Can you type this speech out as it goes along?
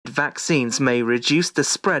vaccines may reduce the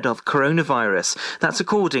spread of coronavirus. That's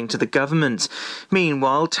according to the government.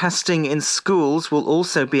 Meanwhile, testing in schools will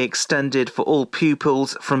also be extended for all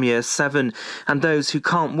pupils from Year 7, and those who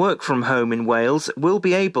can't work from home in Wales will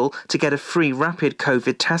be able to get a free rapid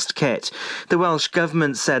COVID test kit. The Welsh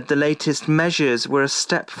Government said the latest measures were a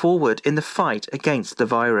step forward in the fight against the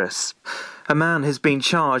virus. A man has been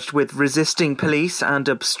charged with resisting police and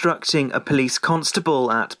obstructing a police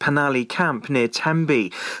constable at Penally Camp near Tenby.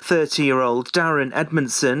 30-year-old Darren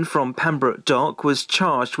Edmondson from Pembroke Dock was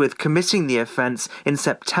charged with committing the offence in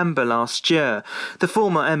September last year. The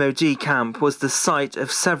former MOD camp was the site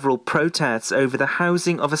of several protests over the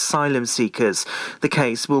housing of asylum seekers. The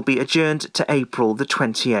case will be adjourned to April the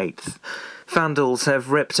 28th. Vandals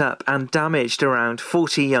have ripped up and damaged around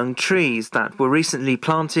 40 young trees that were recently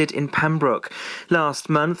planted in Pembroke. Last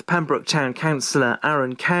month, Pembroke Town Councillor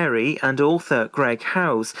Aaron Carey and author Greg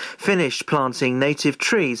Howes finished planting native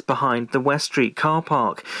trees behind the West Street car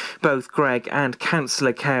park. Both Greg and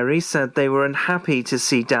Councillor Carey said they were unhappy to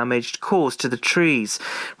see damage caused to the trees.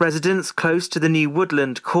 Residents close to the new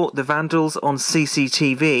woodland caught the vandals on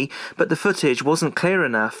CCTV, but the footage wasn't clear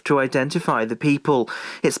enough to identify the people.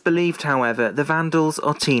 It's believed, however, the vandals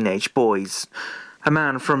are teenage boys. A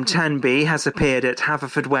man from Tenby has appeared at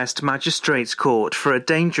Haverfordwest Magistrates Court for a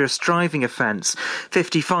dangerous driving offence.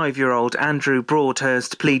 55-year-old Andrew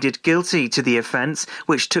Broadhurst pleaded guilty to the offence,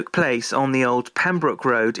 which took place on the old Pembroke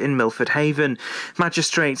Road in Milford Haven.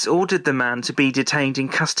 Magistrates ordered the man to be detained in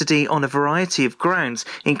custody on a variety of grounds,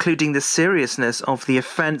 including the seriousness of the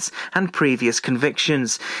offence and previous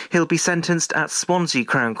convictions. He'll be sentenced at Swansea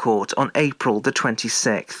Crown Court on April the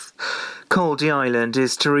 26th. Caldy Island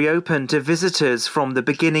is to reopen to visitors from the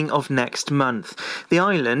beginning of next month. The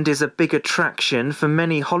island is a big attraction for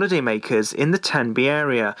many holidaymakers in the Tenby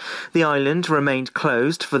area. The island remained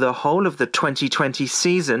closed for the whole of the 2020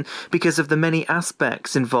 season because of the many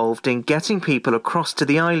aspects involved in getting people across to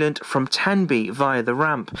the island from Tenby via the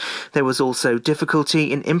ramp. There was also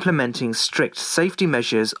difficulty in implementing strict safety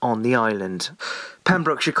measures on the island.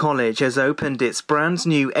 Pembrokeshire College has opened its brand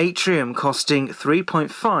new atrium costing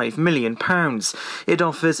 £3.5 million. It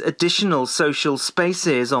offers additional social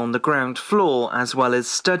spaces on the ground floor as well as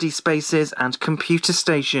study spaces and computer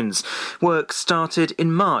stations. Work started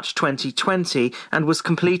in March 2020 and was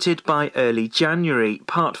completed by early January,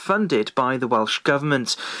 part funded by the Welsh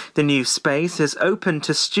Government. The new space has opened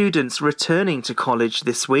to students returning to college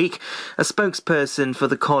this week. A spokesperson for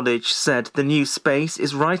the college said the new space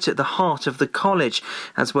is right at the heart of the college.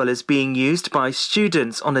 As well as being used by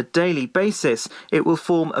students on a daily basis, it will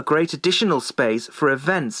form a great additional space for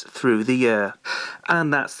events through the year.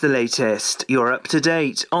 And that's the latest. You're up to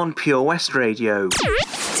date on Pure West Radio.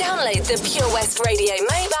 Download the Pure West Radio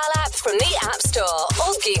mobile app from the App Store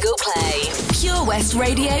or Google Play. Pure West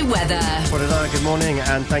Radio weather. Good morning,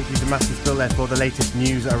 and thank you to Matthew Spiller for the latest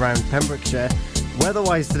news around Pembrokeshire.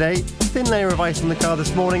 Weather-wise today, thin layer of ice on the car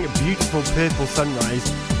this morning, beautiful purple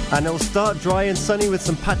sunrise, and it'll start dry and sunny with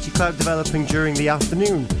some patchy cloud developing during the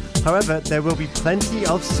afternoon. However, there will be plenty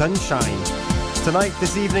of sunshine. Tonight,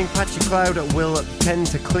 this evening, patchy cloud will tend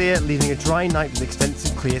to clear, leaving a dry night with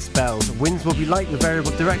extensive clear spells. Winds will be light with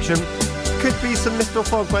variable direction. Could be some mist or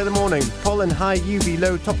fog by the morning. Pollen high, UV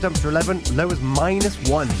low, top temperature 11, low as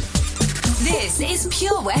 -1. This is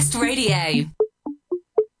Pure West Radio.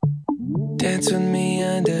 Dance with me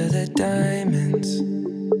under the diamonds.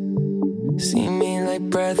 See me like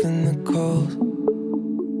breath in the cold.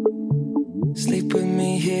 Sleep with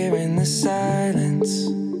me here in the silence.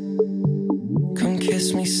 Come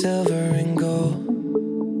kiss me silver and gold.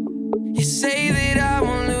 You say that I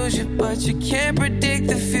won't lose you, but you can't predict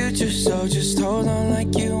the future. So just hold on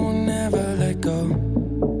like you will never let go.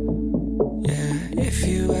 Yeah, if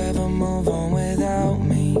you ever move on without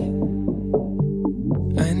me,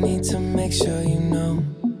 I need to make sure you know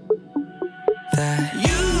that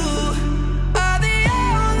you are the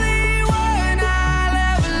only one I'll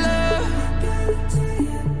ever love.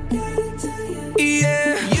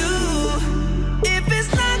 Yeah, you. If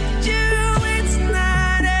it's not you, it's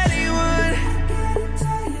not anyone.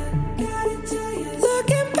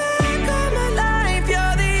 Looking back on my life,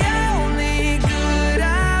 you're the only good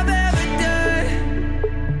I've ever done.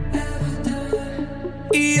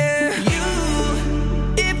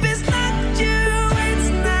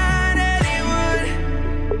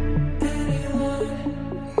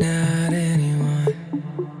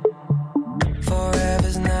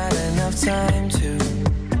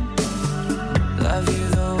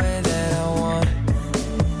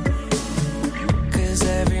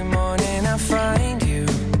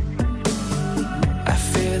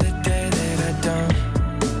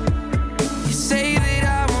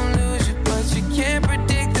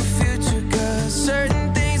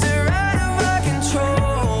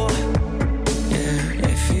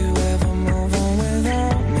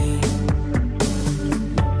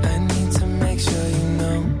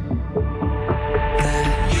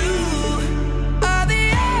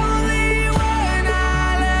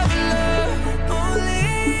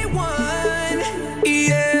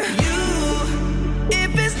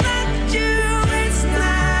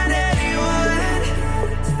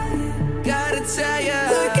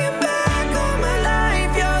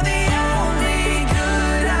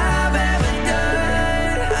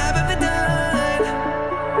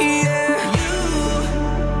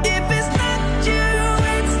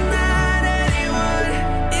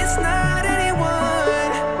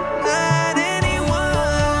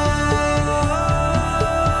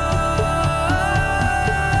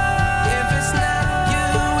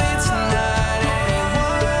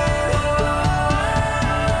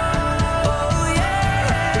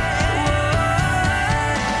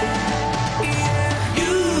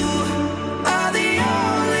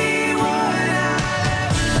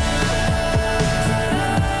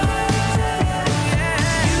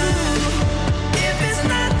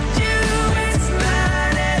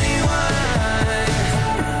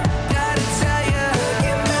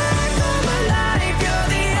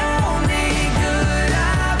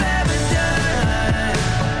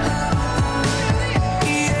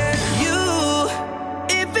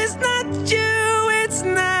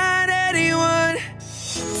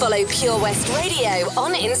 Follow Pure West Radio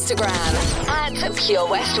on Instagram @Pure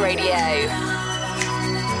West Radio.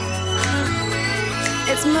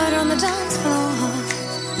 It's murder on the dance floor.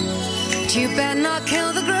 But you better not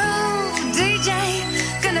kill the groove, DJ.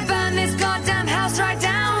 Gonna burn this goddamn house right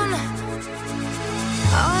down. Oh,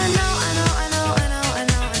 I know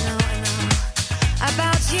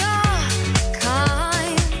about your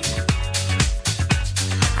kind.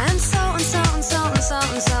 And so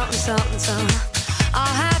I'll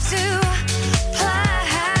have to play.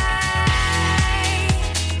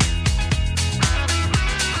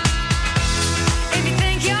 If you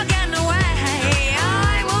think you're getting away,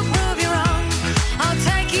 I will prove you wrong. I'll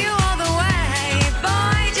take you all the way.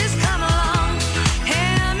 Boy, just come along.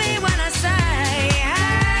 Hear me when I say,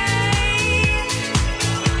 hey.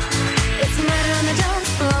 It's murder on the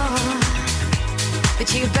dance floor, but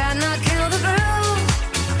you better not kill the groove.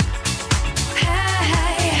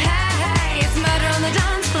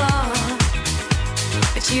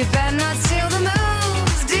 You better not steal the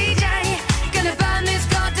moves, DJ. Gonna burn this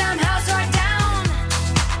goddamn house right down.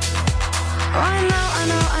 Oh, I know.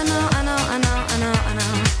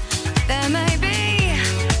 There may be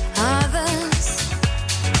others.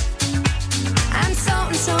 And so.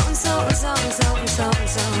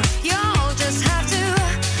 You'll just have to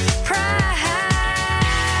pray.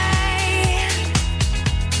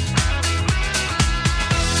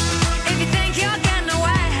 If you think you're getting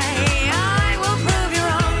away,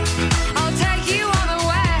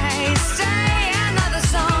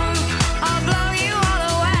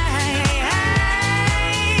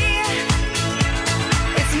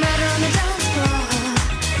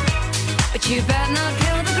 you better not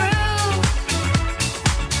kill the groove.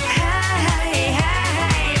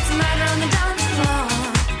 Hey, it's murder on the dance floor.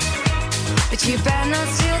 But you better not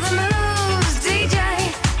steal the moves, DJ.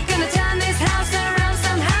 Gonna turn this house around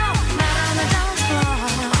somehow. Murder on the dance floor.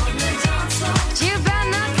 But you better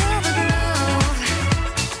not kill the groove.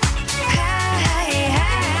 Hey,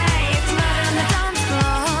 it's murder on the dance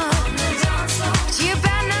floor. But you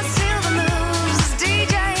better not steal the moves,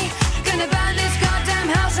 DJ. Gonna burn this goddamn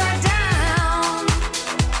house right down.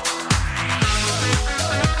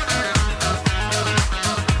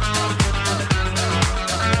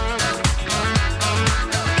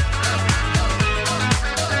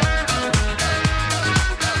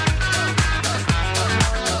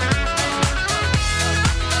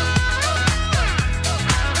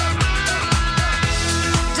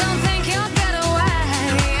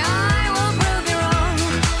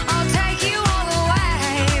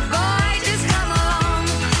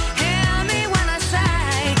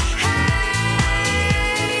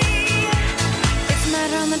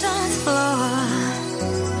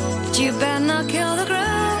 You better not kill the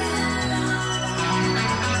groove.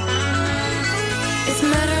 It's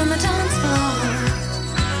murder on the dance floor.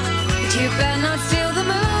 But you better not steal the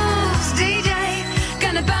moves, DJ.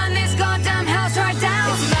 Gonna burn this goddamn house right down.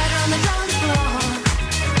 It's murder on the dance floor.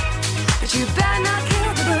 But you better not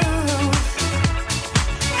kill the groove.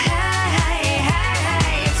 Hey,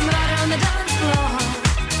 it's murder on the dance floor.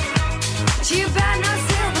 But you better not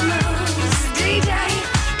steal the moves, DJ.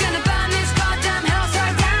 Gonna burn this goddamn house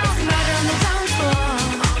right down.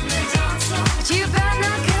 You better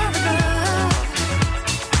not kill the groove.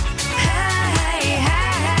 Hey,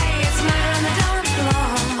 it's murder on the dance floor.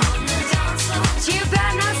 You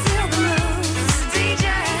better not steal the moves, DJ.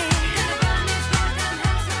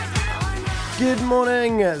 Good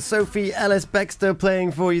morning, Sophie Ellis-Bextor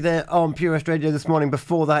playing for you there on Pure West Radio this morning.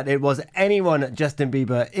 Before that, it was Anyone, Justin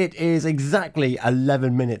Bieber. It is exactly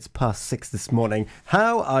 11 minutes past 6 this morning.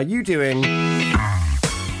 How are you doing?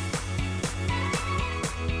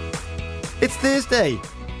 It's Thursday,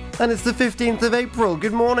 and it's the 15th of April.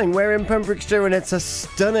 Good morning. We're in Pembrokeshire, and it's it's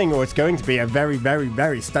going to be a very, very,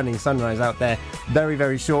 very stunning sunrise out there very,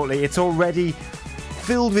 very shortly. It's already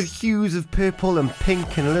filled with hues of purple and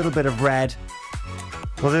pink and a little bit of red.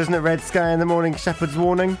 Well, isn't it red sky in the morning, shepherd's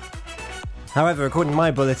warning? However, according to my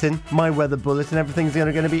bulletin, my weather bulletin, everything's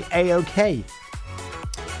going to be A-OK.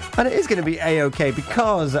 And it is going to be A-OK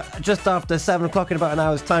because just after 7 o'clock in about an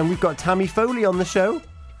hour's time, we've got Tammy Foley on the show.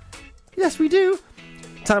 Yes, we do.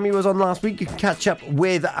 Tammy was on last week. You can catch up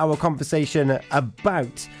with our conversation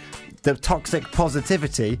about the toxic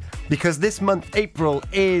positivity because this month, April,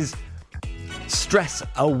 is Stress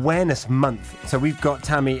Awareness Month. So we've got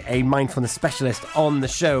Tammy, a mindfulness specialist, on the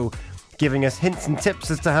show giving us hints and tips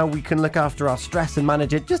as to how we can look after our stress and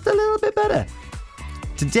manage it just a little bit better.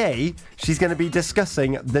 Today, she's going to be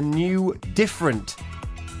discussing the new different.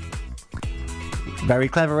 Very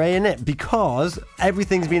clever, ain't it? Because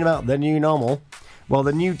everything's been about the new normal. Well,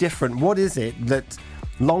 the new different, what is it that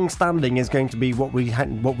long-standing is going to be what we're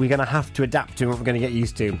going to have to adapt to and what we're going to get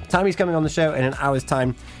used to. Tammy's coming on the show in an hour's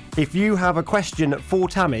time. If you have a question for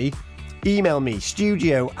Tammy, email me,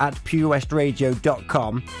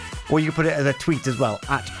 studio@purewestradio.com, or you can put it as a tweet as well,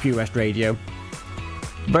 @purewestradio.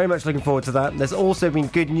 Very much looking forward to that. There's also been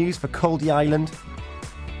good news for Coldy Island.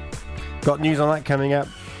 Got news on that coming up.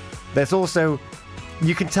 There's also,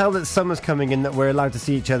 you can tell that summer's coming and that we're allowed to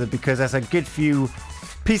see each other because there's a good few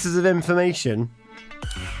pieces of information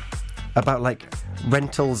about like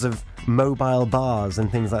rentals of mobile bars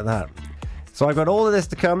and things like that. So I've got all of this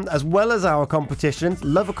to come, as well as our competitions.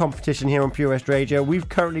 Love a competition here on Pure West Radio. We've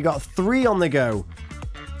currently got 3 on the go.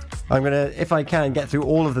 I'm going to, if I can, get through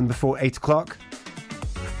all of them before 8 o'clock.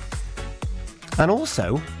 And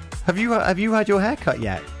also, have you had your hair cut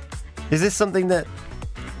yet? Is this something that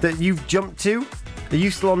you've jumped to? Are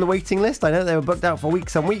you still on the waiting list? I know they were booked out for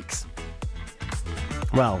weeks and weeks.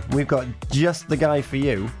 Well, we've got just the guy for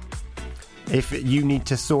you if you need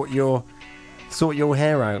to sort your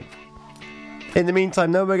hair out. In the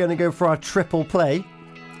meantime, though, we're going to go for our triple play.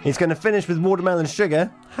 It's going to finish with Watermelon Sugar.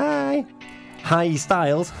 Hi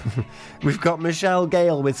Styles. We've got Michelle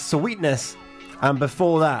Gale with Sweetness. And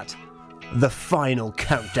before that, the final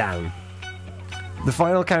countdown. The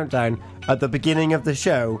final countdown at the beginning of the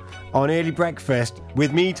show on Early Breakfast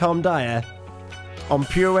with me, Tom Dyer, on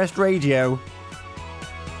Pure West Radio.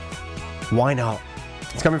 Why not?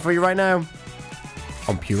 It's coming for you right now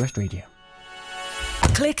on Pure West Radio.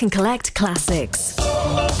 Click and collect classics.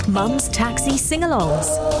 Mum's taxi sing-alongs.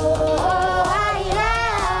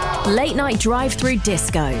 Late night drive-through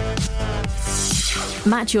disco.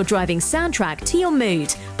 Match your driving soundtrack to your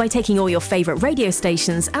mood by taking all your favourite radio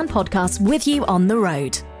stations and podcasts with you on the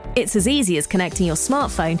road. It's as easy as connecting your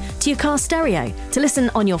smartphone to your car stereo to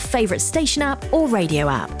listen on your favourite station app or radio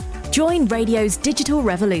app. Join radio's digital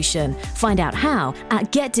revolution. Find out how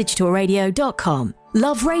at getdigitalradio.com.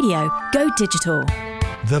 Love radio, go digital.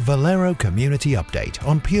 The Valero Community Update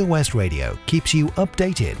on Pure West Radio keeps you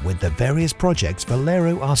updated with the various projects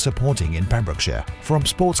Valero are supporting in Pembrokeshire, from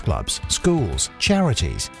sports clubs, schools,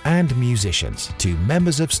 charities and musicians to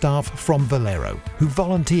members of staff from Valero who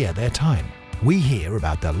volunteer their time. We hear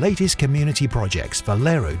about the latest community projects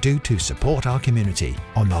Valero do to support our community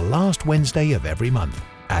on the last Wednesday of every month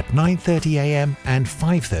at 9:30 a.m. and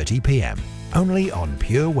 5:30 p.m. only on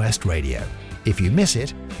Pure West Radio. If you miss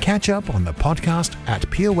it, catch up on the podcast at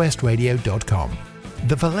purewestradio.com.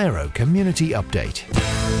 The Valero Community Update.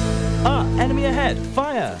 Ah, enemy ahead.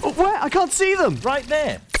 Fire. Oh, where? I can't see them. Right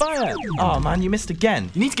there. Fire. Oh, man, you missed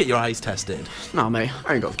again. You need to get your eyes tested. Nah, mate,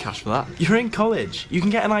 I ain't got the cash for that. You're in college. You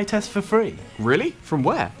can get an eye test for free. Really? From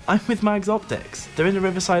where? I'm with Mags Optics. They're in the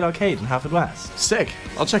Riverside Arcade in Haverfordwest. Sick.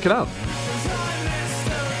 I'll check it out.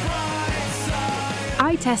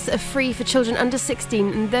 Eye tests are free for children under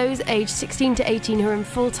 16 and those aged 16 to 18 who are in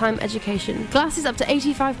full-time education. Glasses up to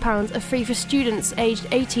 £85 are free for students aged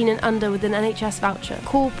 18 and under with an NHS voucher.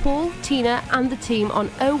 Call Paul, Tina and the team on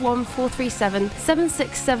 01437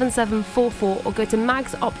 767744 or go to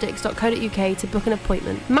magsoptics.co.uk to book an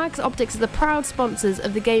appointment. Mags Optics are the proud sponsors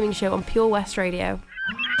of the gaming show on Pure West Radio.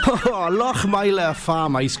 Oh, Lochmeyler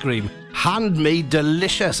Farm Ice Cream. Handmade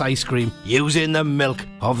delicious ice cream using the milk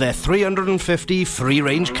of their 350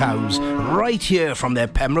 free-range cows right here from their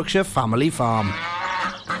Pembrokeshire family farm.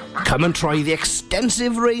 Come and try the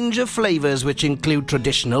extensive range of flavours which include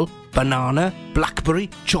traditional, banana, blackberry,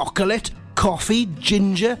 chocolate, coffee,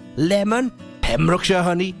 ginger, lemon, Pembrokeshire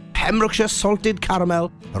honey, Pembrokeshire salted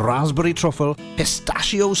caramel, raspberry truffle,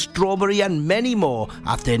 pistachio, strawberry and many more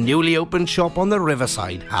at their newly opened shop on the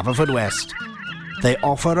Riverside, Haverfordwest. They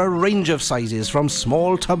offer a range of sizes from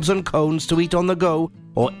small tubs and cones to eat on the go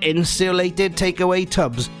or insulated takeaway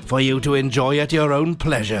tubs for you to enjoy at your own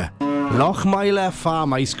pleasure. Lochmeyler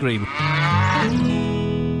Farm Ice Cream.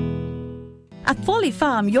 At Folly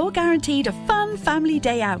Farm, you're guaranteed a fun family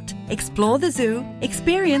day out. Explore the zoo,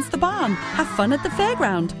 experience the barn, have fun at the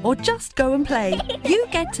fairground, or just go and play. You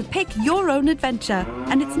get to pick your own adventure,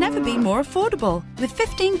 and it's never been more affordable. With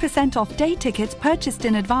 15% off day tickets purchased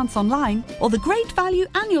in advance online, or the great value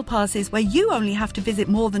annual passes where you only have to visit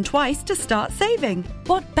more than twice to start saving.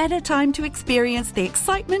 What better time to experience the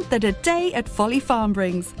excitement that a day at Folly Farm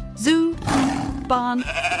brings? Zoo, barn,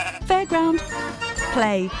 fairground,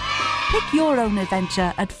 play. Pick your own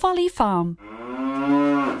adventure at Folly Farm.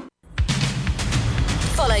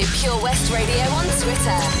 Follow Pure West Radio on Twitter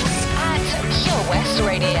at Pure West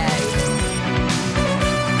Radio.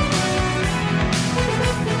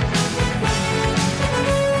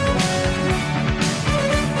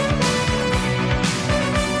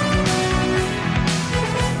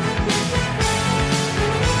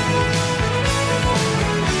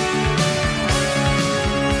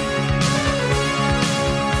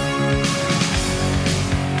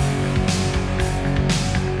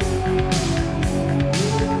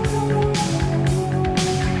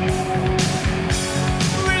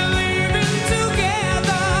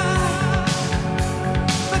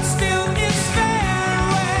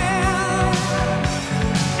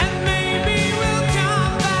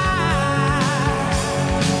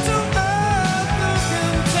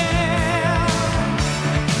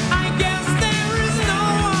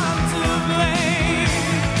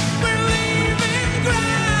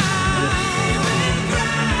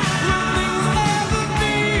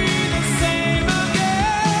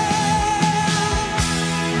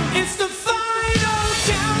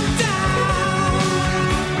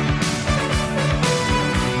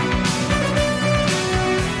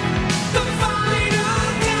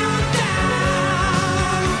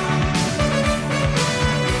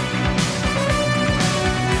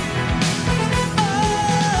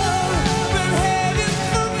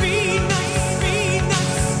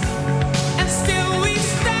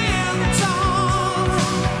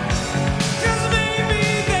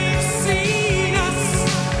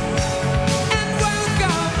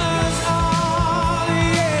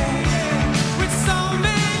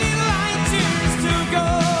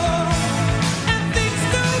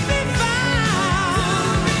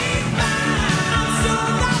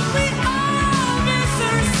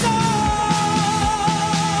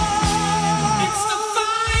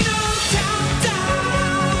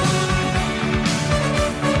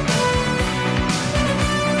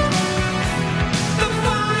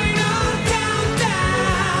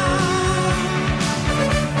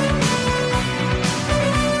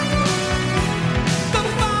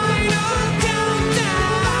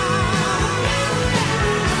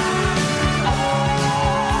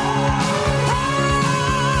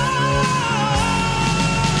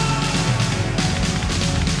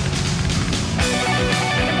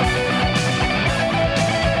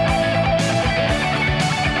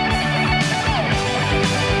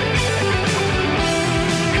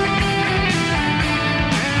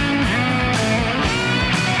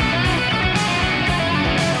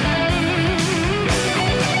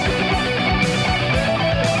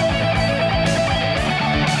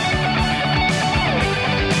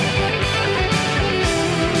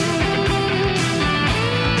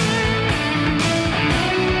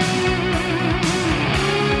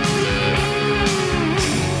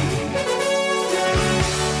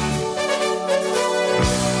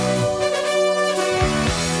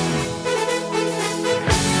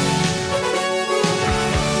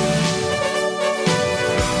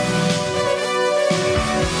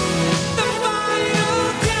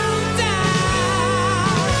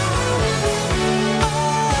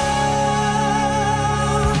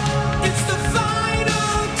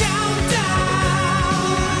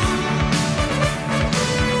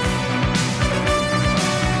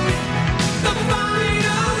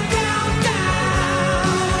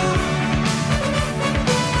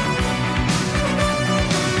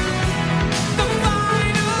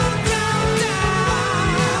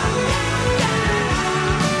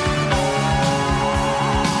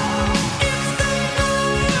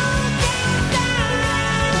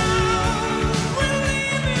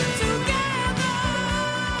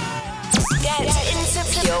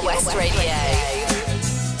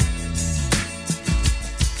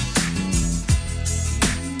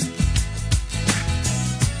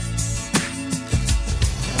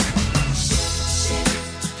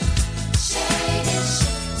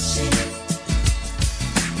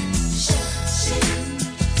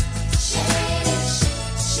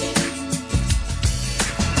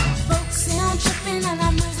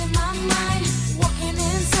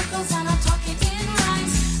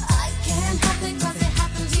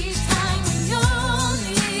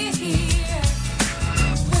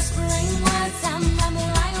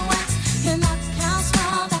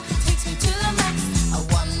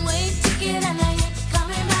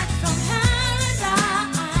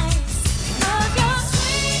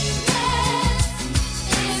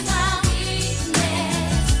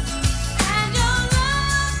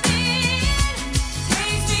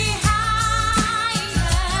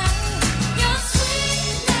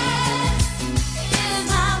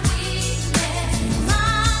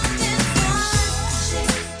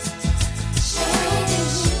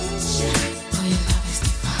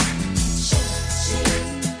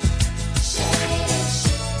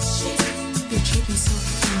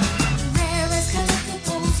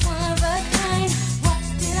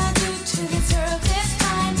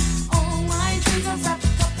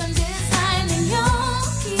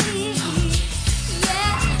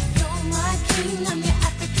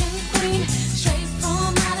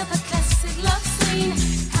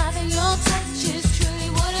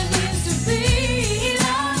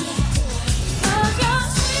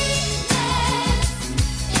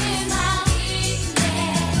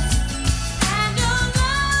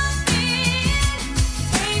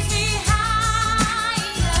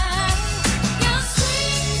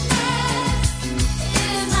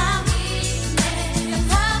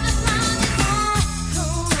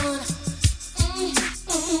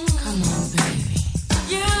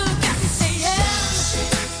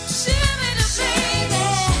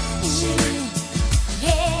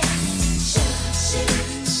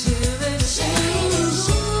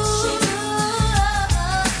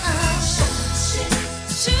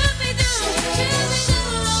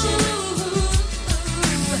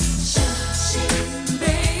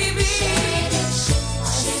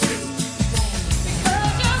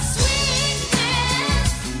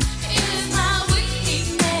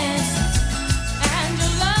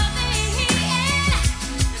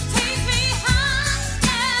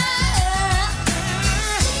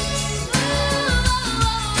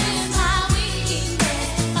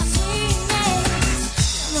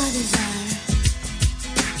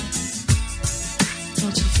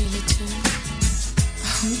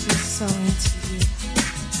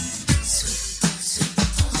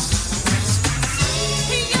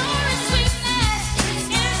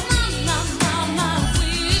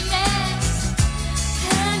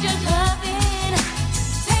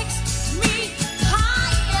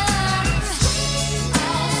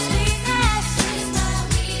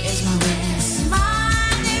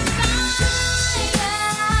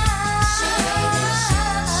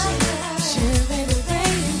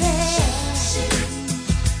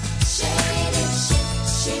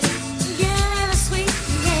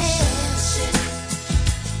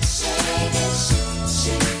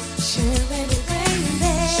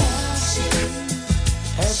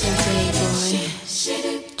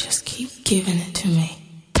 giving it to me.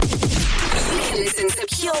 You can listen to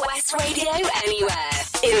Pure West Radio anywhere.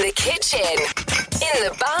 In the kitchen, in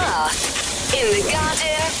the bath, in the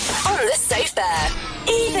garden, on the sofa,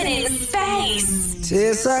 even in space.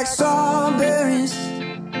 Tastes like strawberries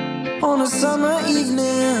on a summer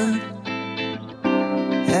evening,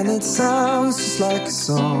 and it sounds just like a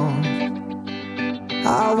song.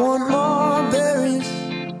 I want more berries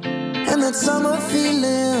and that summer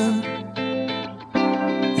feeling.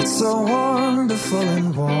 It's so wonderful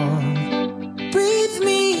and warm. Breathe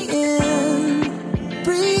me in,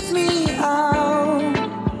 breathe me out.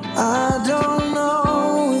 I don't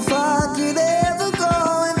know if I could ever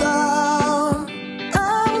go without.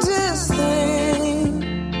 I'm just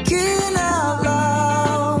thinking out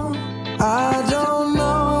loud. I don't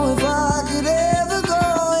know if I could ever go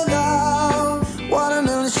without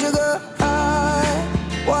watermelon sugar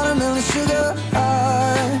high, watermelon sugar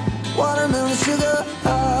high, watermelon sugar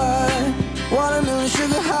high, watermelon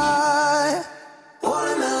sugar high,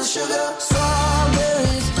 watermelon sugar.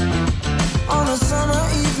 Strawberries on a summer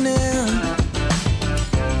evening,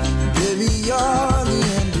 baby, you're the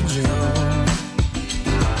end of June.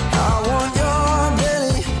 I want your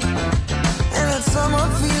belly and that summer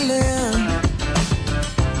feeling,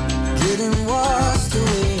 getting washed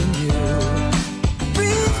away in you.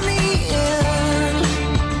 Breathe me in,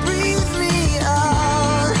 breathe me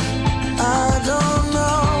out. I don't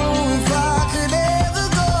know if I could ever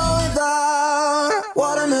go without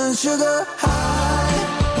watermelon sugar high,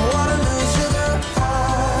 watermelon sugar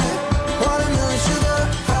high, watermelon sugar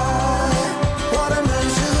high, watermelon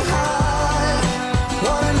sugar high,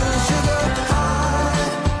 watermelon sugar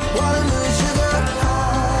high, watermelon sugar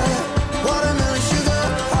high, watermelon sugar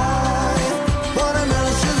high,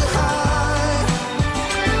 watermelon sugar high.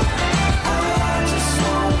 I just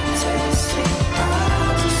wanna taste it, I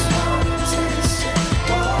just wanna taste it,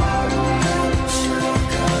 watermelon sugar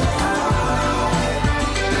high.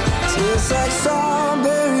 Tastes like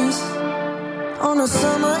strawberries on a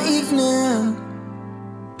summer evening,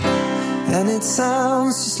 and it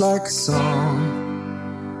sounds just like a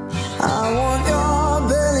song. I want your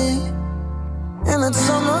belly and that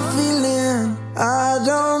summer feeling. I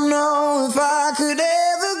don't know if I could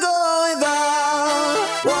ever go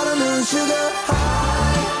without watermelon sugar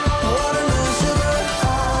high, watermelon sugar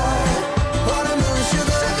high, watermelon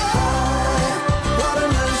sugar high,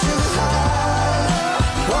 watermelon sugar high,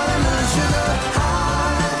 watermelon sugar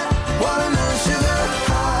high, watermelon sugar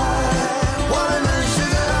high, watermelon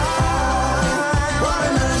sugar high,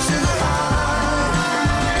 watermelon sugar high.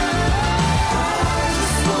 I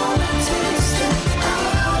just wanna taste it, I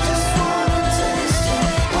just wanna taste it,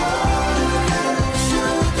 watermelon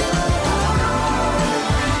sugar high.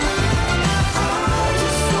 I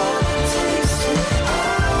just wanna taste it, I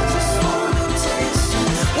just wanna taste it,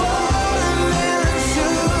 watermelon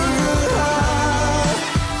sugar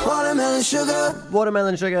high, watermelon sugar.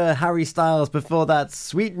 Watermelon Sugar, Harry Styles. Before that,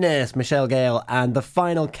 Sweetness, Michelle Gale, and the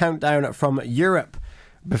final countdown from Europe.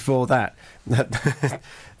 Before that,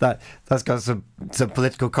 that's got some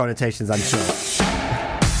political connotations, I'm sure.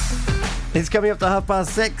 It's coming up to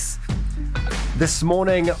 6:30 this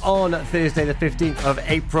morning on Thursday, the 15th of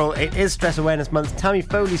April. It is Stress Awareness Month. Tammy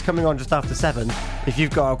Foley's coming on just after 7. If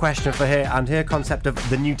you've got a question for her and her concept of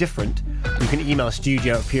the new different, you can email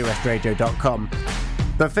studio@purewestradio.com.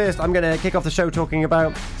 But first, I'm going to kick off the show talking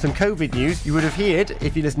about some COVID news. You would have heard,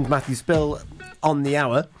 if you listened to Matthew Spill on the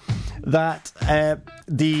hour, that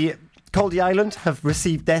the Caldy Island have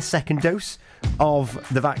received their second dose of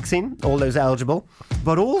the vaccine, all those eligible.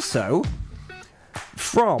 But also,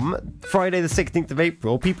 from Friday the 16th of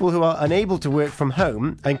April, people who are unable to work from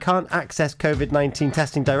home and can't access COVID-19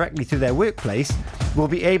 testing directly through their workplace will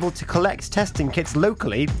be able to collect testing kits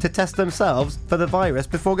locally to test themselves for the virus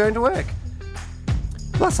before going to work.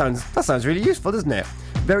 Well, that sounds really useful, doesn't it?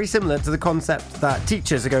 Very similar to the concept that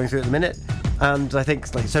teachers are going through at the minute, and I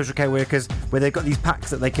think like social care workers, where they've got these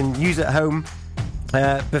packs that they can use at home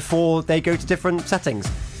before they go to different settings,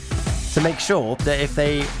 to make sure that if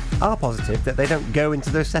they are positive, that they don't go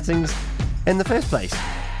into those settings in the first place.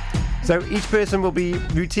 So each person will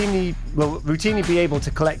routinely be able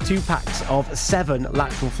to collect 2 packs of 7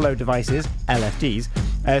 lateral flow devices, LFDs,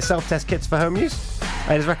 self-test kits for home use.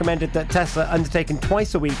 It is recommended that tests are undertaken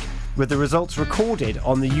twice a week, with the results recorded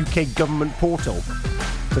on the UK government portal.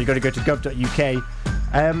 So you've got to go to gov.uk.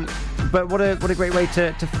 But what a great way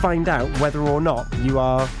to find out whether or not you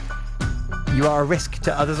are a risk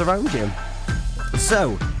to others around you.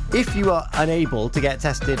 So if you are unable to get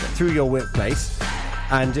tested through your workplace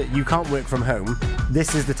and you can't work from home,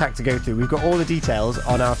 this is the tack to go through. We've got all the details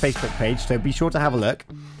on our Facebook page, so be sure to have a look.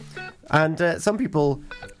 And some people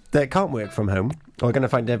that can't work from home, or are going to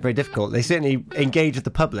find it very difficult, they certainly engage with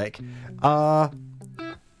the public, are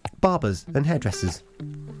barbers and hairdressers.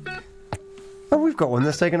 Oh, we've got one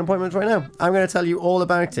that's taking appointments right now. I'm going to tell you all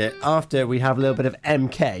about it after we have a little bit of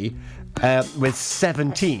MK with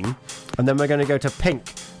 17, and then we're going to go to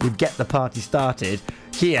Pink with Get the Party Started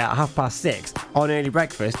here at 6:30 on Early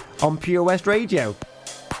Breakfast on Pure West Radio.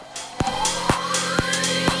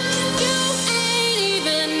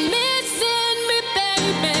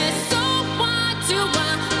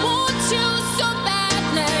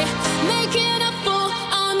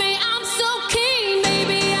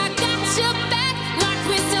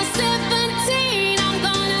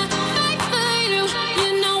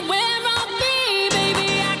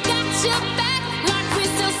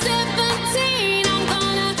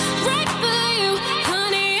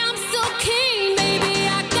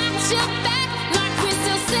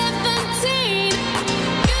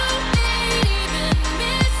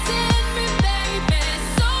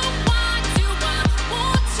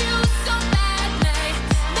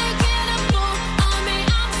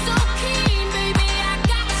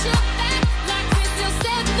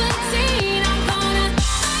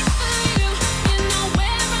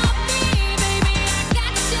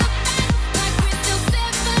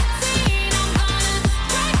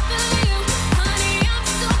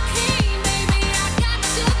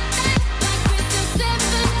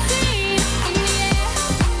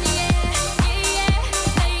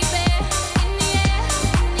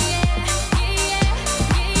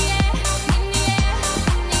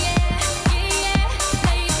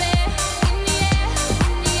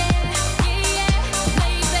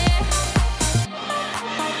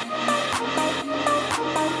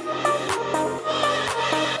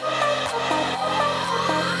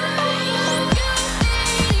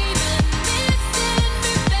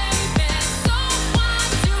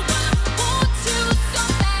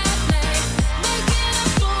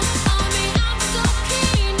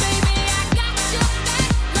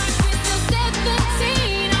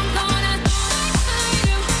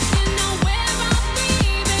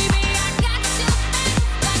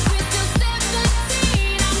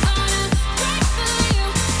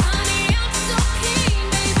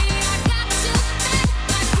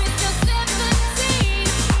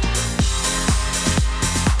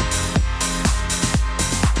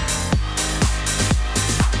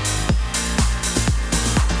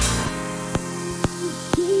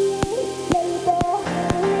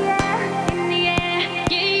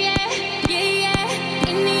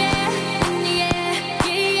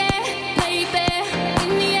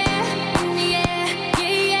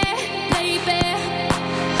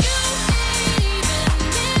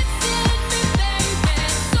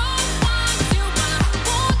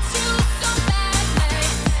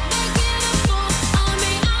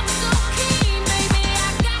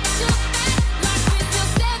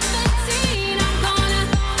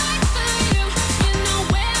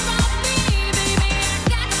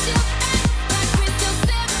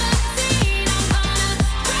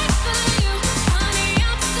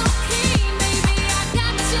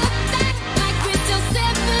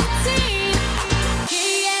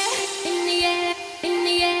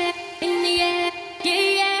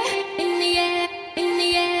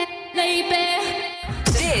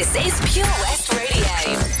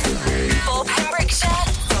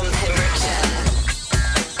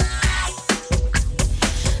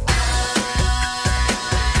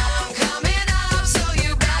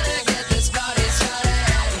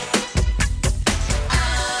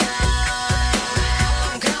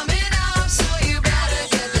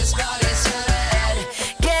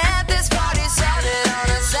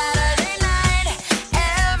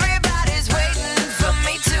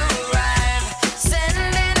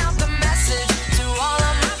 Sending out the message.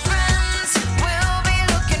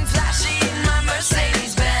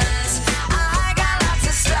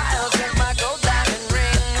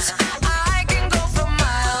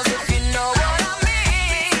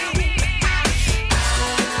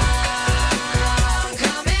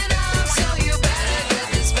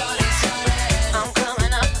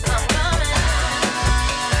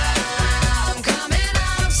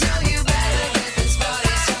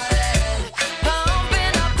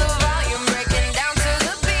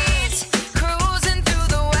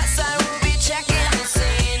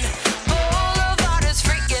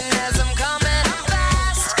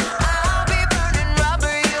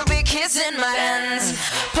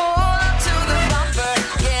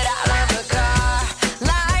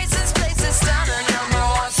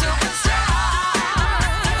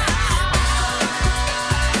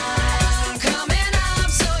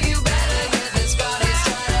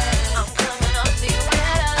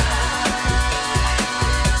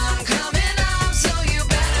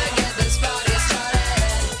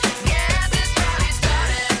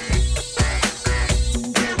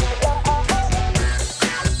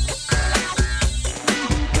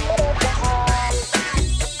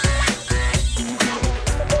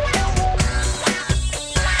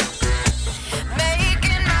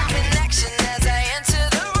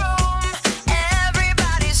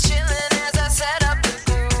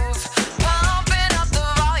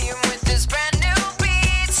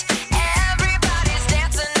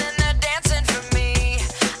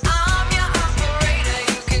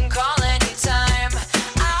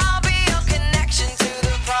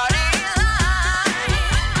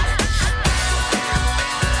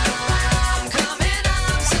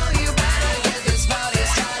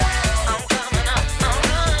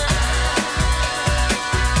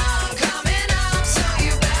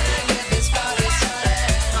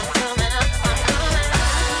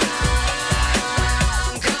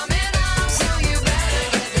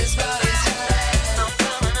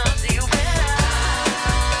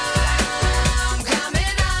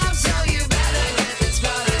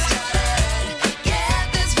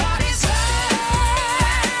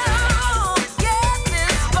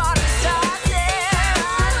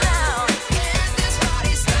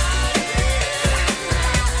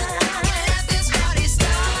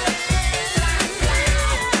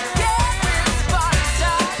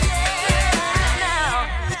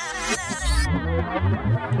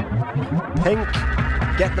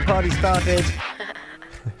 party started.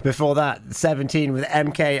 Before that, 17 with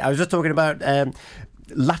MK. I was just talking about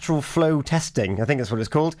lateral flow testing, I think that's what it's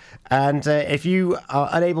called. And if you are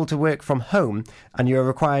unable to work from home and you're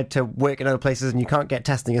required to work in other places and you can't get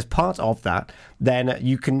testing as part of that, then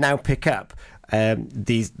you can now pick up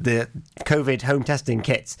the COVID home testing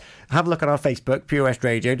kits. Have a look on our Facebook, Pure West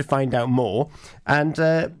Radio, to find out more. And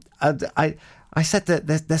I said that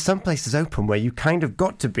there's some places open where you kind of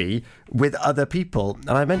got to be with other people.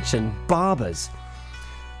 And I mentioned barbers.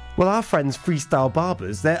 Well, our friends Freestyle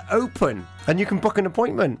Barbers, they're open and you can book an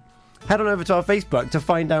appointment. Head on over to our Facebook to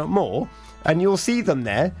find out more and you'll see them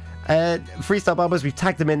there. Freestyle Barbers, we've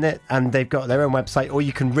tagged them in it and they've got their own website, or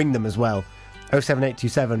you can ring them as well.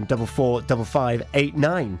 07827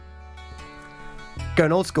 445589.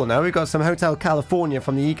 Going old school now, we've got some Hotel California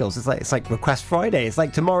from the Eagles. It's like Request Friday. It's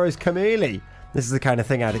like tomorrow's Come Early. This is the kind of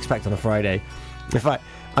thing I'd expect on a Friday. In fact,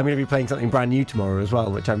 I'm going to be playing something brand new tomorrow as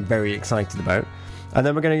well, which I'm very excited about. And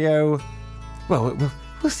then we're going to go... Well,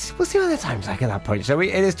 we'll see what the time's like at that point, shall we?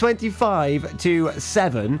 It is 25 to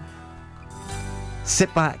 7.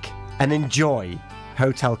 Sit back and enjoy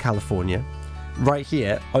Hotel California right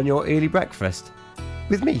here on your early breakfast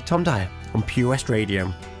with me, Tom Dyer, on Pure West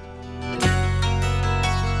Radio.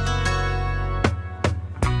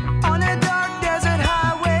 On a dark desert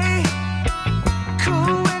highway,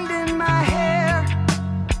 cool wind in my hair,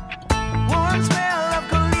 warm smell of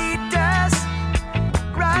colitas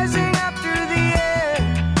rising up through the air.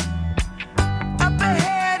 Up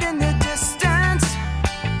ahead in the distance,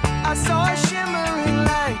 I saw a shimmering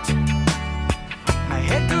light. My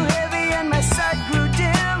head grew heavy and my sight grew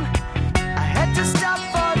dim. I had to stop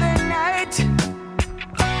for the night.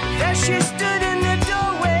 There she stood in the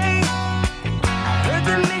doorway. I heard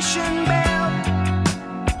the mission bell.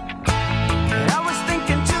 And I was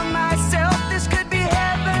thinking to myself, this could be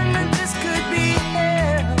heaven and this could be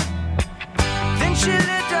hell. Then she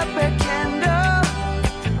lit up a candle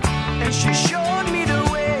and she showed me the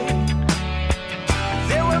way.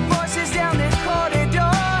 There were voices down the corridor.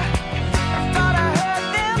 I thought I heard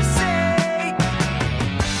them say,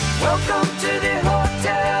 welcome to the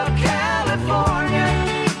Hotel California.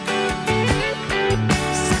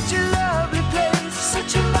 Such a lovely place,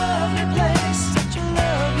 such a lovely place, such a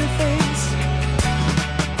lovely face.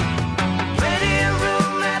 Plenty of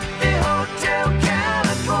room at the Hotel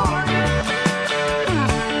California.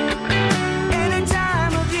 Any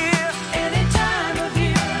time of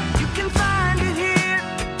year, you can find it here.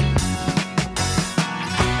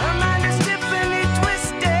 Her mind is Tiffany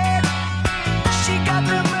twisted. She got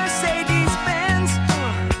the Mercedes Benz.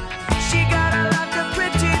 She got a lot of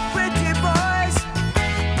pretty, pretty boys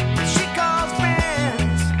that she calls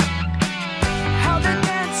friends. How they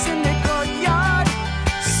dance in the courtyard,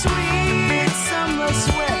 sweet summer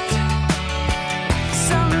sweat.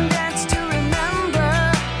 Some dance to remember,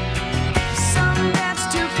 some dance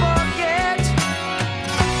to forget.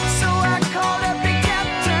 So I called up the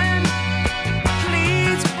captain,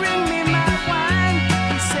 please bring me my wine.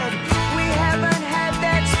 He said, we haven't had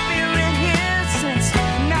that spirit here since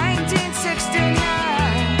 1969.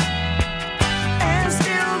 And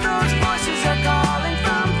still those voices are calling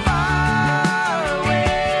from far away.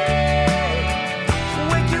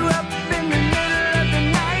 Wake you up in the middle of the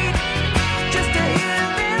night just to hear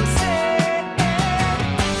them say,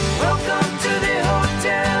 welcome to the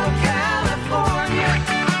Hotel California.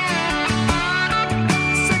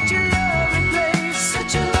 Such a lovely place,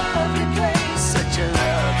 such a lovely place, such a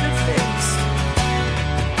lovely face.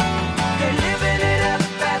 They're living it up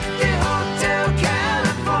at the Hotel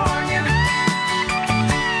California.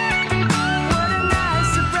 What a nice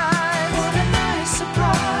surprise, what a nice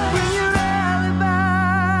surprise. Bring your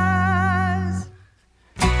alibis.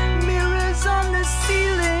 Mirrors on the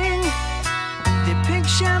ceiling, they pink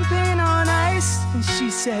champagne on ice. And she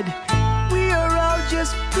said, we are all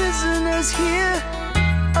just prisoners here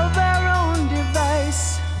of our own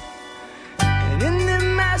device. And in the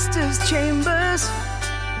master's chambers,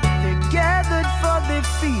 they're gathered for the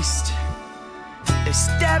feast. They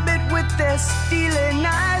stab it with their steely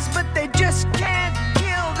knives, but they just can't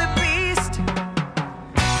kill the beast.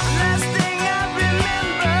 Last thing I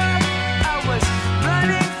remember, I was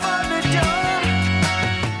running for the door.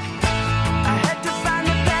 I had to find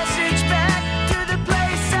the passage back to the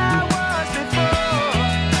place I was before.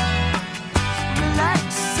 Relax,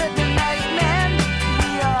 said the night man,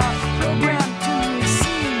 we are programmed to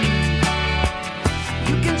receive.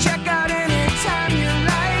 You can check out anytime you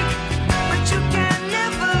like, but you can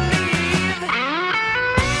never leave.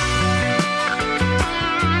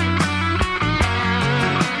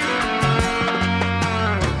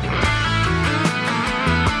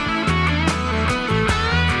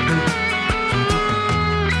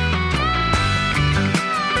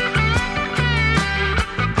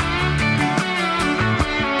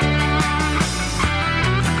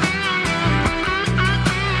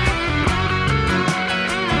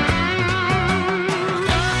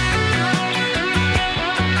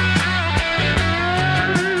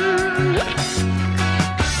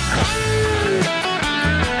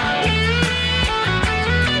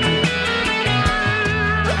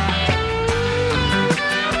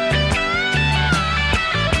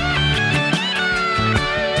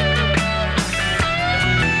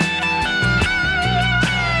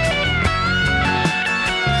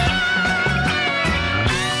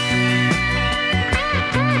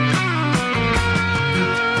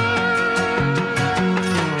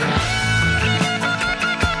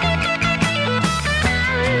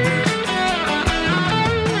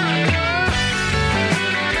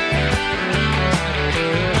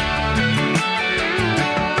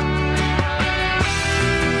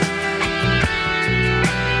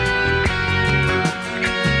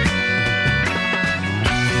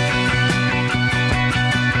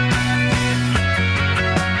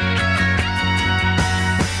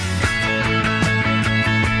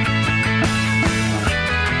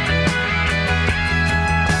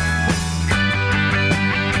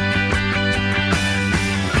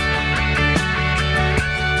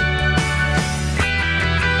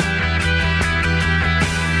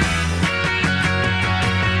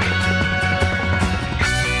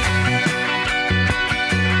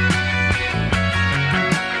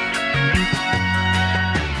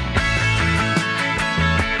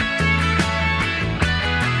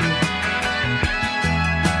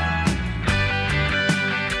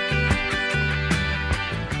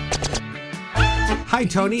 Hi,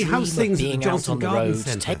 Tony. How's things at the being out Johnson on the Garden road?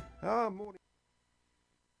 Centre? One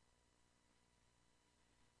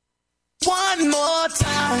more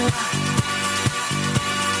time.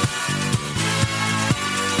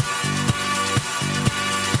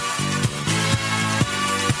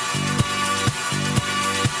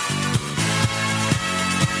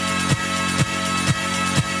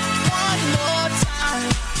 One more time.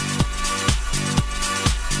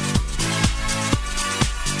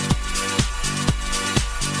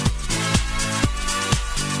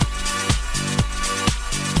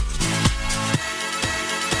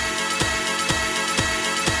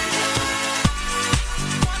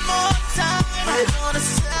 One more time. We're gonna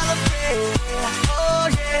celebrate. Oh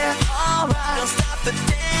yeah, alright. Don't stop the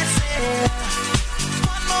dancing.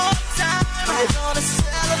 One more time. We're gonna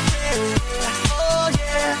celebrate. Oh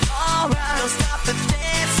yeah, alright. Don't stop the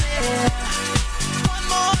dancing. One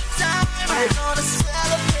more time. We're gonna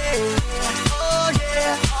celebrate. Oh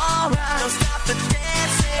yeah, alright. Don't stop the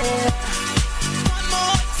dancing. One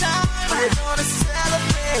more time. We're gonna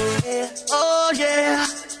celebrate. Oh yeah.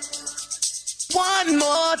 One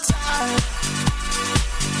more time.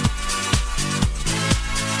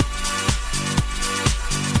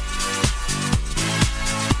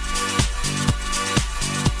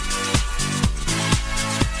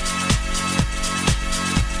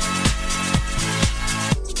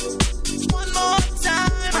 One more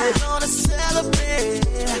time. We're gonna celebrate.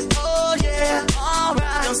 Oh yeah,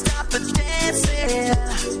 alright. Don't stop the dancing.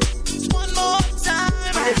 One more time.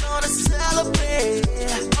 We're gonna celebrate.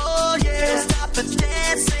 Oh yeah, don't stop the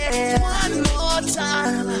dancing. One more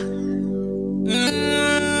time.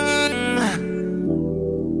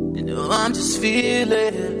 You know I'm just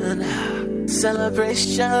feeling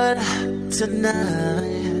celebration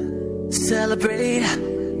tonight. Celebrate.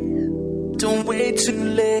 Don't wait too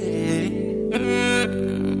late.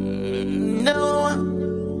 No,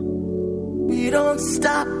 we don't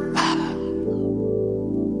stop.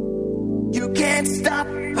 You can't stop.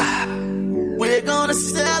 We're gonna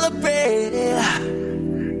celebrate.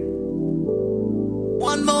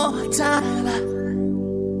 One more time.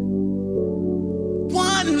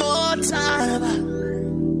 One more time.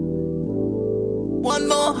 One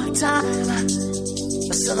more time.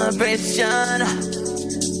 A celebration.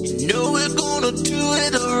 You know we're gonna do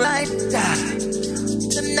it right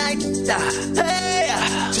tonight. Hey,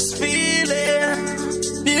 just feel it.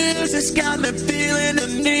 Music's got me feeling the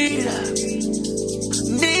need.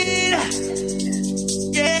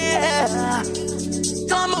 Yeah.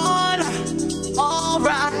 Come on.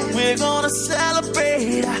 Alright, we're gonna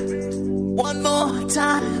celebrate one more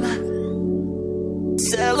time.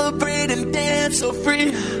 Celebrate and dance so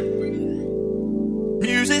free.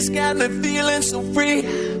 Music's got me feeling so free.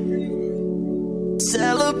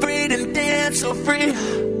 Celebrate and dance so free.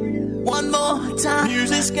 One more time.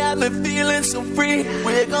 Music's got me feeling so free.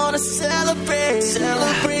 We're gonna celebrate.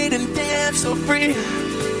 Celebrate and dance so free.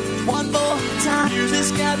 One more time.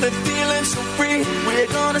 Music's got me feeling so free. We're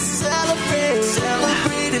gonna celebrate.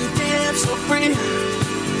 Celebrate and dance so free.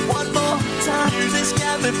 One more time. Music's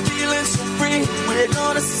got me feeling so free. We're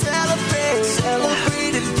gonna celebrate.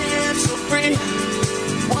 Celebrate and dance so free.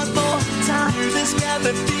 One more time. Music's got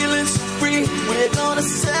me feeling so free. We're gonna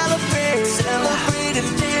celebrate. Celebrate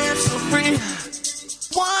and dance so free.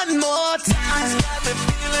 One more time. Music's got me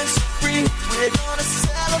feeling so free. We're gonna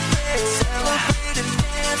celebrate. Celebrate and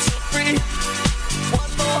dance so free.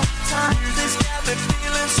 One more time. Music's got me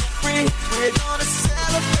feeling so free. We're gonna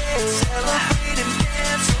celebrate. Celebrate and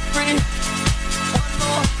dance so free. One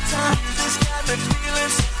more time. Music's got me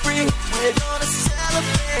feeling so free. We're gonna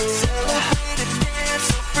celebrate. Celebrate and dance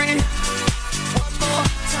so free. One more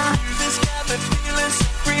time. Music's got me feeling so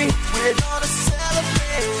free. We're gonna celebrate.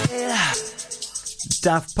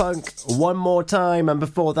 Daft Punk, One More Time, and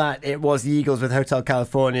before that it was the Eagles with Hotel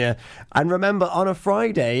California. And remember, on a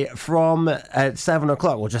Friday from 7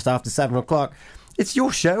 o'clock, or just after 7 o'clock, it's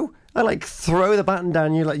your show. I throw the baton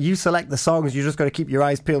down. You select the songs. You just got to keep your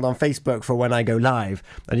eyes peeled on Facebook for when I go live,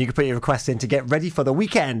 and you can put your requests in to get ready for the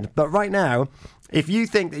weekend. But right now, if you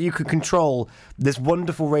think that you could control this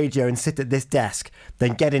wonderful radio and sit at this desk,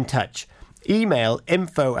 then get in touch. Email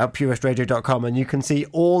info@purewestradio.com and you can see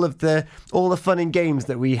all the fun and games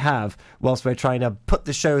that we have whilst we're trying to put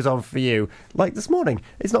the shows on for you. Like this morning,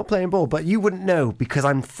 it's not playing ball, but you wouldn't know because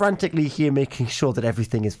I'm frantically here making sure that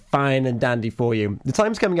everything is fine and dandy for you. The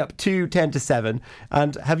time's coming up to 10 to 7,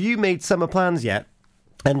 and have you made summer plans yet?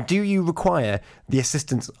 And do you require the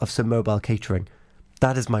assistance of some mobile catering?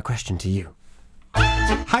 That is my question to you.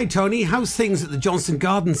 Hi Tony, how's things at the Johnson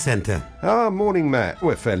Garden Centre? Morning Matt.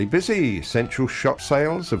 We're fairly busy. Essential shop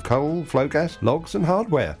sales of coal, flow gas, logs and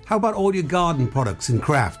hardware. How about all your garden products and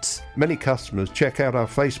crafts? Many customers check out our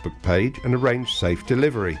Facebook page and arrange safe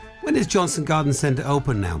delivery. When is Johnson Garden Centre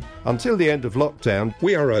open now? Until the end of lockdown,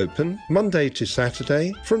 we are open Monday to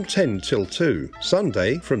Saturday from 10 till 2,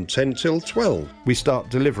 Sunday from 10 till 12. We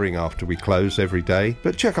start delivering after we close every day,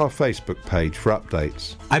 but check our Facebook page for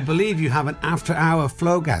updates. I believe you have an after-hour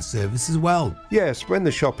flow gas service as well. Yes, when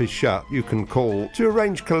the shop is shut, you can call to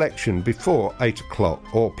arrange collection before 8 o'clock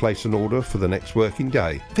or place an order for the next working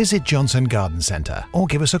day. Visit Johnson Garden Centre or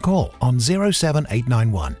give us a call on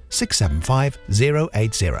 07891 675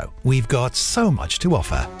 080. We've got so much to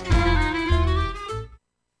offer.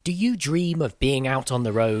 Do you dream of being out on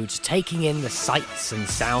the road, taking in the sights and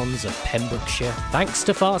sounds of Pembrokeshire? Thanks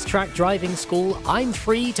to Fast Track Driving School, I'm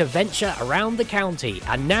free to venture around the county,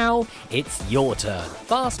 and now it's your turn.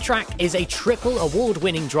 Fast Track is a triple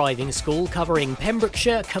award-winning driving school covering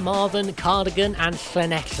Pembrokeshire, Carmarthen, Cardigan and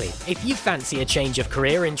Llanelli. If you fancy a change of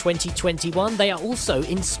career in 2021, they are also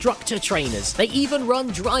instructor trainers. They even run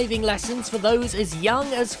driving lessons for those as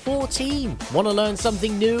young as 14. Want to learn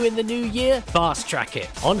something new in the new year? Fast Track it.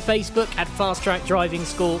 On Facebook at Fast Track Driving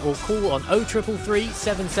School or call on 0333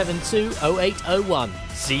 772 0801.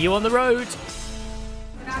 See you on the road.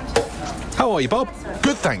 How are you, Bob?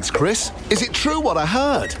 Good, thanks, Chris. Is it true what I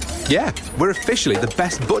heard? Yeah, we're officially the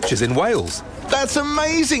best butchers in Wales. That's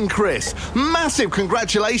amazing, Chris. Massive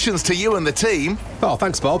congratulations to you and the team. Oh,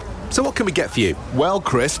 thanks, Bob. So what can we get for you? Well,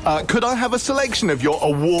 Chris, could I have a selection of your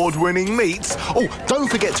award-winning meats? Oh, don't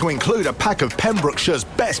forget to include a pack of Pembrokeshire's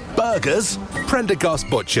best burgers. Prendergast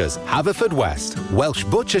Butchers, Haverfordwest, Welsh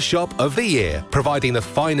Butcher Shop of the Year, providing the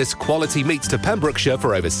finest quality meats to Pembrokeshire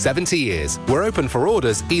for over 70 years. We're open for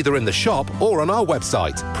orders either in the shop or on our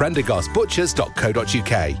website,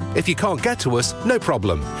 prendergastbutchers.co.uk. If you can't get to us, no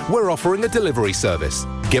problem. We're offering a delivery service.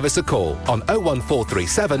 Give us a call on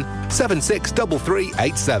 01437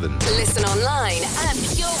 763387. Listen online at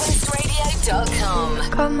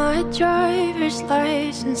purewestradio.com. Got my driver's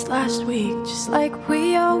license last week, just like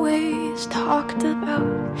we always talked about.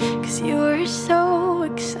 'Cause you were so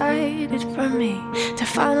excited for me to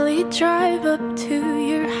finally drive up to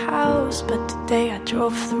your house. But today I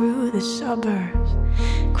drove through the suburbs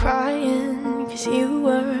crying 'cause you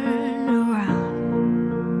weren't around.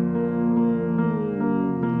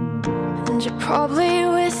 And you're probably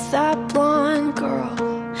with that blonde girl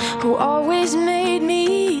who always made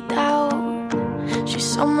me doubt. She's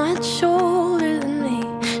so much older than me.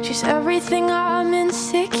 She's everything I'm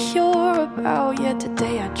insecure about. Yet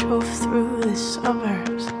today I drove through the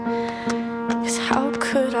suburbs. 'Cause how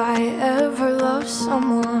could I ever love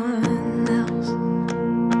someone else?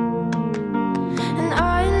 And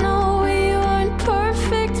I know we weren't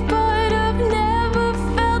perfect, but I've never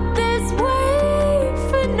felt this way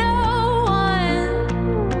for no one.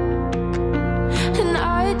 And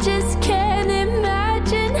I just can't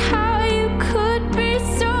imagine how you could be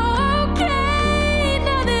so okay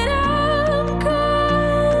now that I'm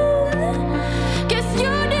gone. Guess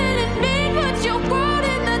you didn't mean what you wrote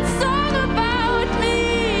in that song about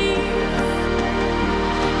me.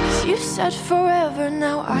 'Cause you said forever,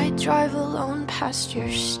 now I drive alone past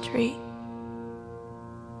your street.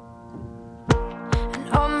 And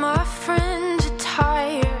all my friends are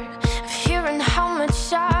tired of hearing how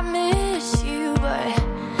much I miss you, but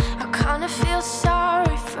I kinda feel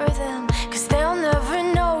sorry for them, 'cause they'll never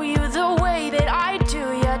know you the way that I do.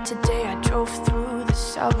 Yet today I drove through the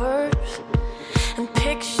suburbs and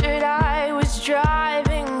pictured I was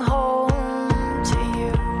driving home to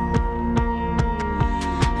you.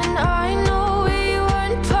 And I know we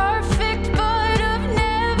weren't perfect, but I've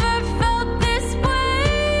never felt this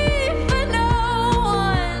way for no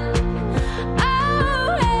one. Oh,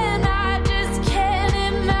 and I just can't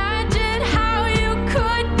imagine how you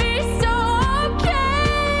could be so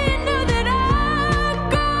okay now that I'm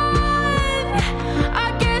gone. I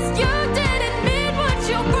guess you didn't mean what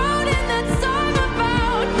you wrote in that song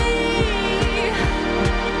about me.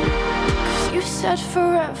 'Cause you said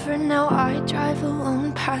forever, now I drive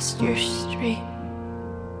alone past your street.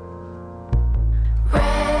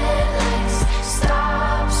 Red lights,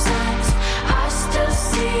 stop signs, I still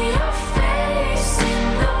see your face in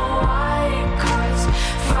the white cars,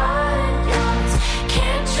 front yards.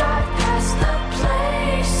 Can't drive past the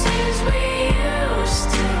places we used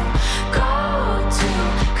to go to,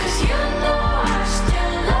 'cause you know I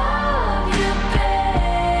still love you,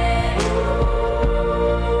 babe.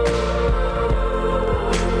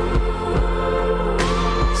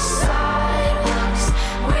 Sidewalks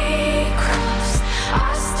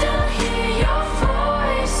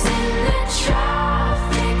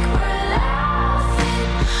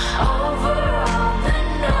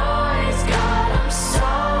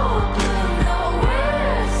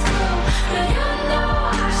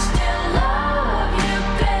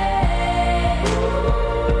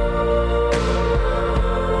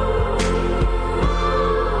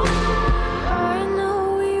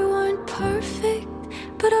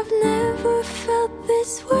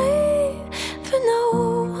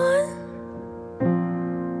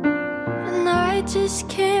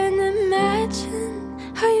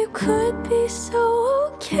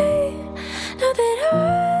okay now that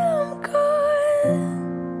I'm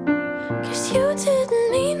gone. 'Cause you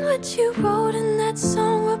didn't mean what you wrote in that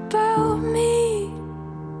song about me.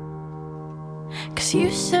 'Cause you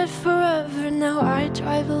said forever, now I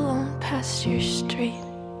drive alone past your street.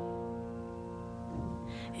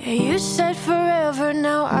 Yeah, you said forever,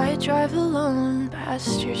 now I drive alone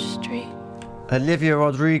past your street. Olivia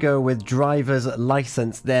Rodrigo with Driver's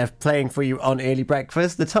License there, playing for you on Early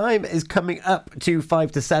Breakfast. The time is coming up to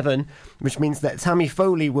 5 to 7, which means that Tammy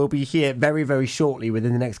Foley will be here very, very shortly,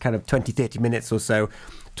 within the next kind of 20-30 minutes or so,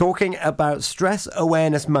 talking about Stress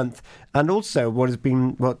Awareness Month, and also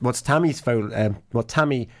what Tammy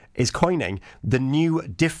is coining, the new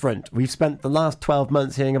different. We've spent the last 12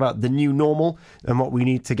 months hearing about the new normal and what we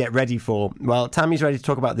need to get ready for. Well, Tammy's ready to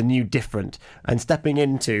talk about the new different and stepping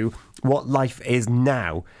into what life is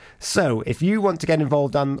now. So if you want to get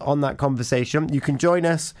involved on that conversation, you can join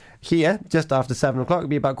us here just after 7 o'clock. It'll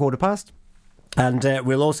be about 1:15. And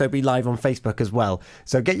we'll also be live on Facebook as well.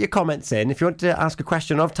 So get your comments in. If you want to ask a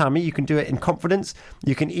question of Tammy, you can do it in confidence.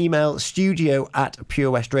 You can email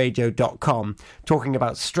studio@purewestradio.com, talking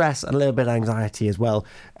about stress and a little bit of anxiety as well,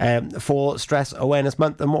 for Stress Awareness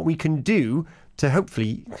Month, and what we can do to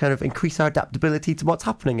hopefully kind of increase our adaptability to what's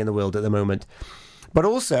happening in the world at the moment. But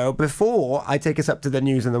also, before I take us up to the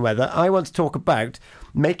news and the weather, I want to talk about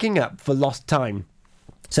making up for lost time.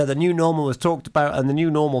 So the new normal was talked about, and the new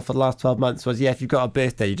normal for the last 12 months was, if you've got a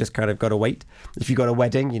birthday, you just kind of got to wait. If you've got a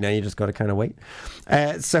wedding, you just got to kind of wait.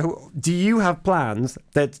 So do you have plans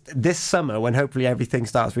that this summer, when hopefully everything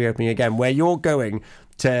starts reopening again, where you're going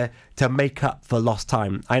to make up for lost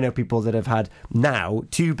time? I know people that have had now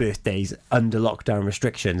 2 birthdays under lockdown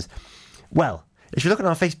restrictions. Well, if you look on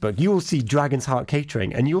our Facebook, you will see Dragon's Heart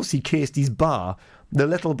Catering, and you'll see Kirsty's Bar, the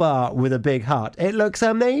little bar with a big heart. It looks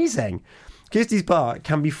amazing. Kirsty's Bar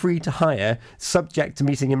can be free to hire, subject to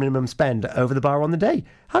meeting a minimum spend over the bar on the day.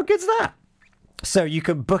 How good's that? So you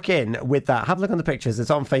can book in with that. Have a look on the pictures.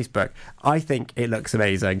 It's on Facebook. I think it looks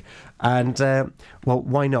amazing. And, well,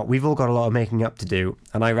 why not? We've all got a lot of making up to do.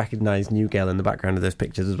 And I recognise Newgale in the background of those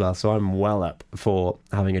pictures as well. So I'm well up for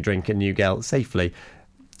having a drink in Newgale safely.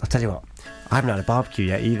 I'll tell you what, I haven't had a barbecue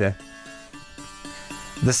yet either.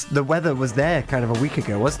 The weather was there kind of a week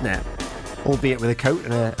ago, wasn't it? Albeit with a coat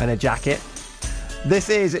and a jacket. This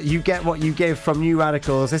is You Get What You Give from New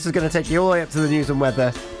Radicals. This is going to take you all the way up to the news and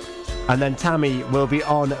weather. And then Tammy will be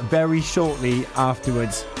on very shortly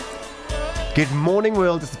afterwards. Good morning,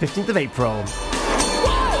 world. It's the 15th of April.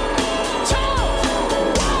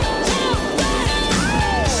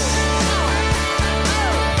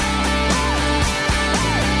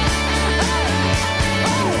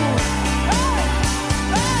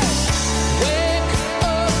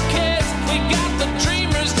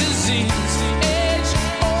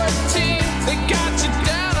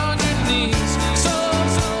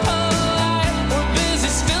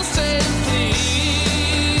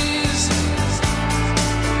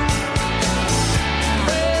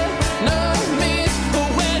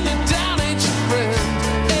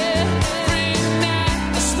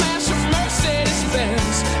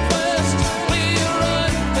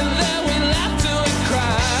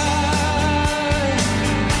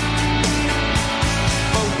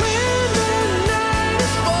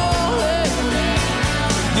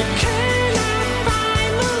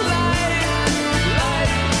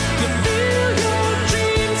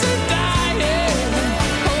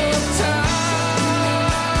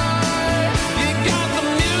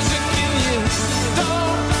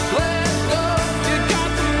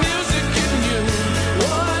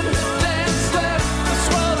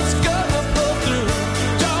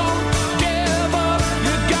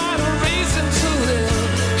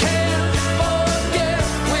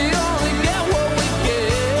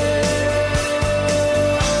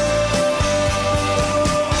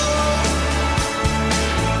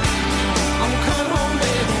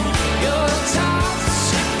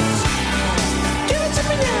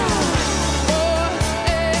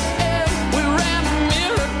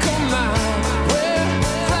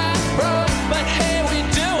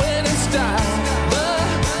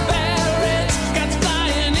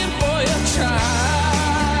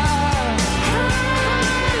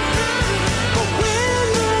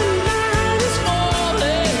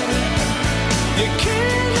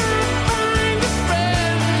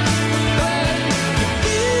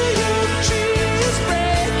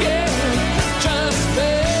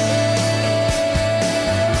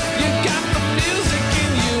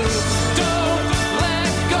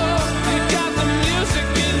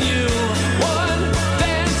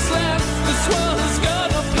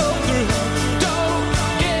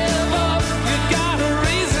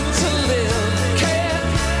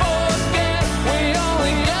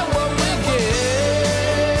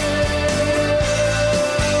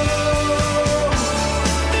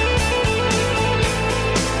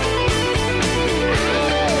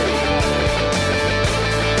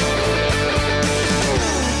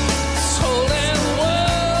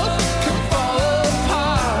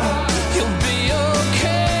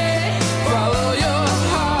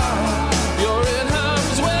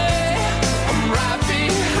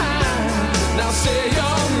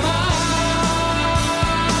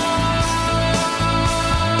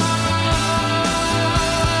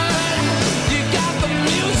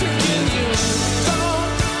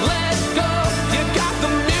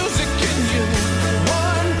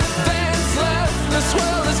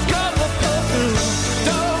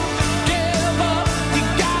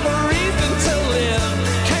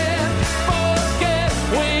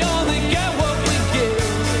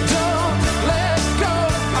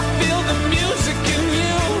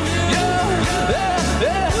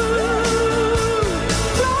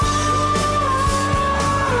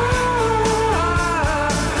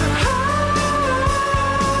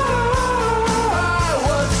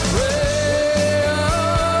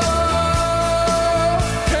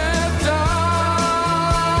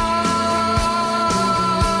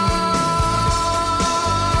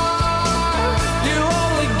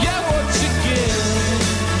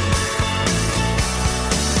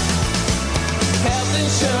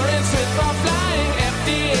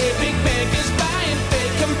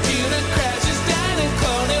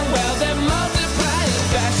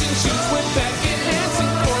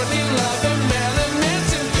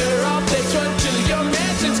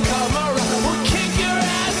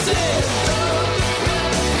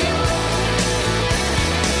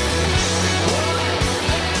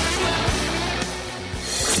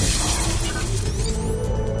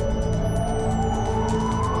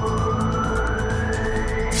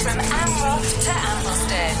 Bath to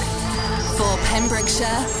Ambleston. For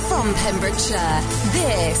Pembrokeshire, from Pembrokeshire,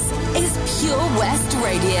 this is Pure West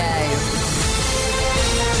Radio.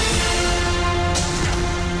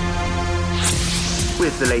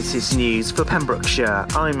 With the latest news for Pembrokeshire,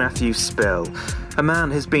 I'm Matthew Spill. A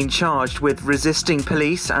man has been charged with resisting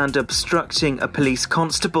police and obstructing a police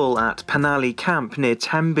constable at Penally Camp near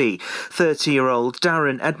Tenby. 30-year-old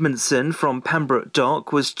Darren Edmondson from Pembroke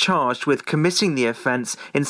Dock was charged with committing the offence in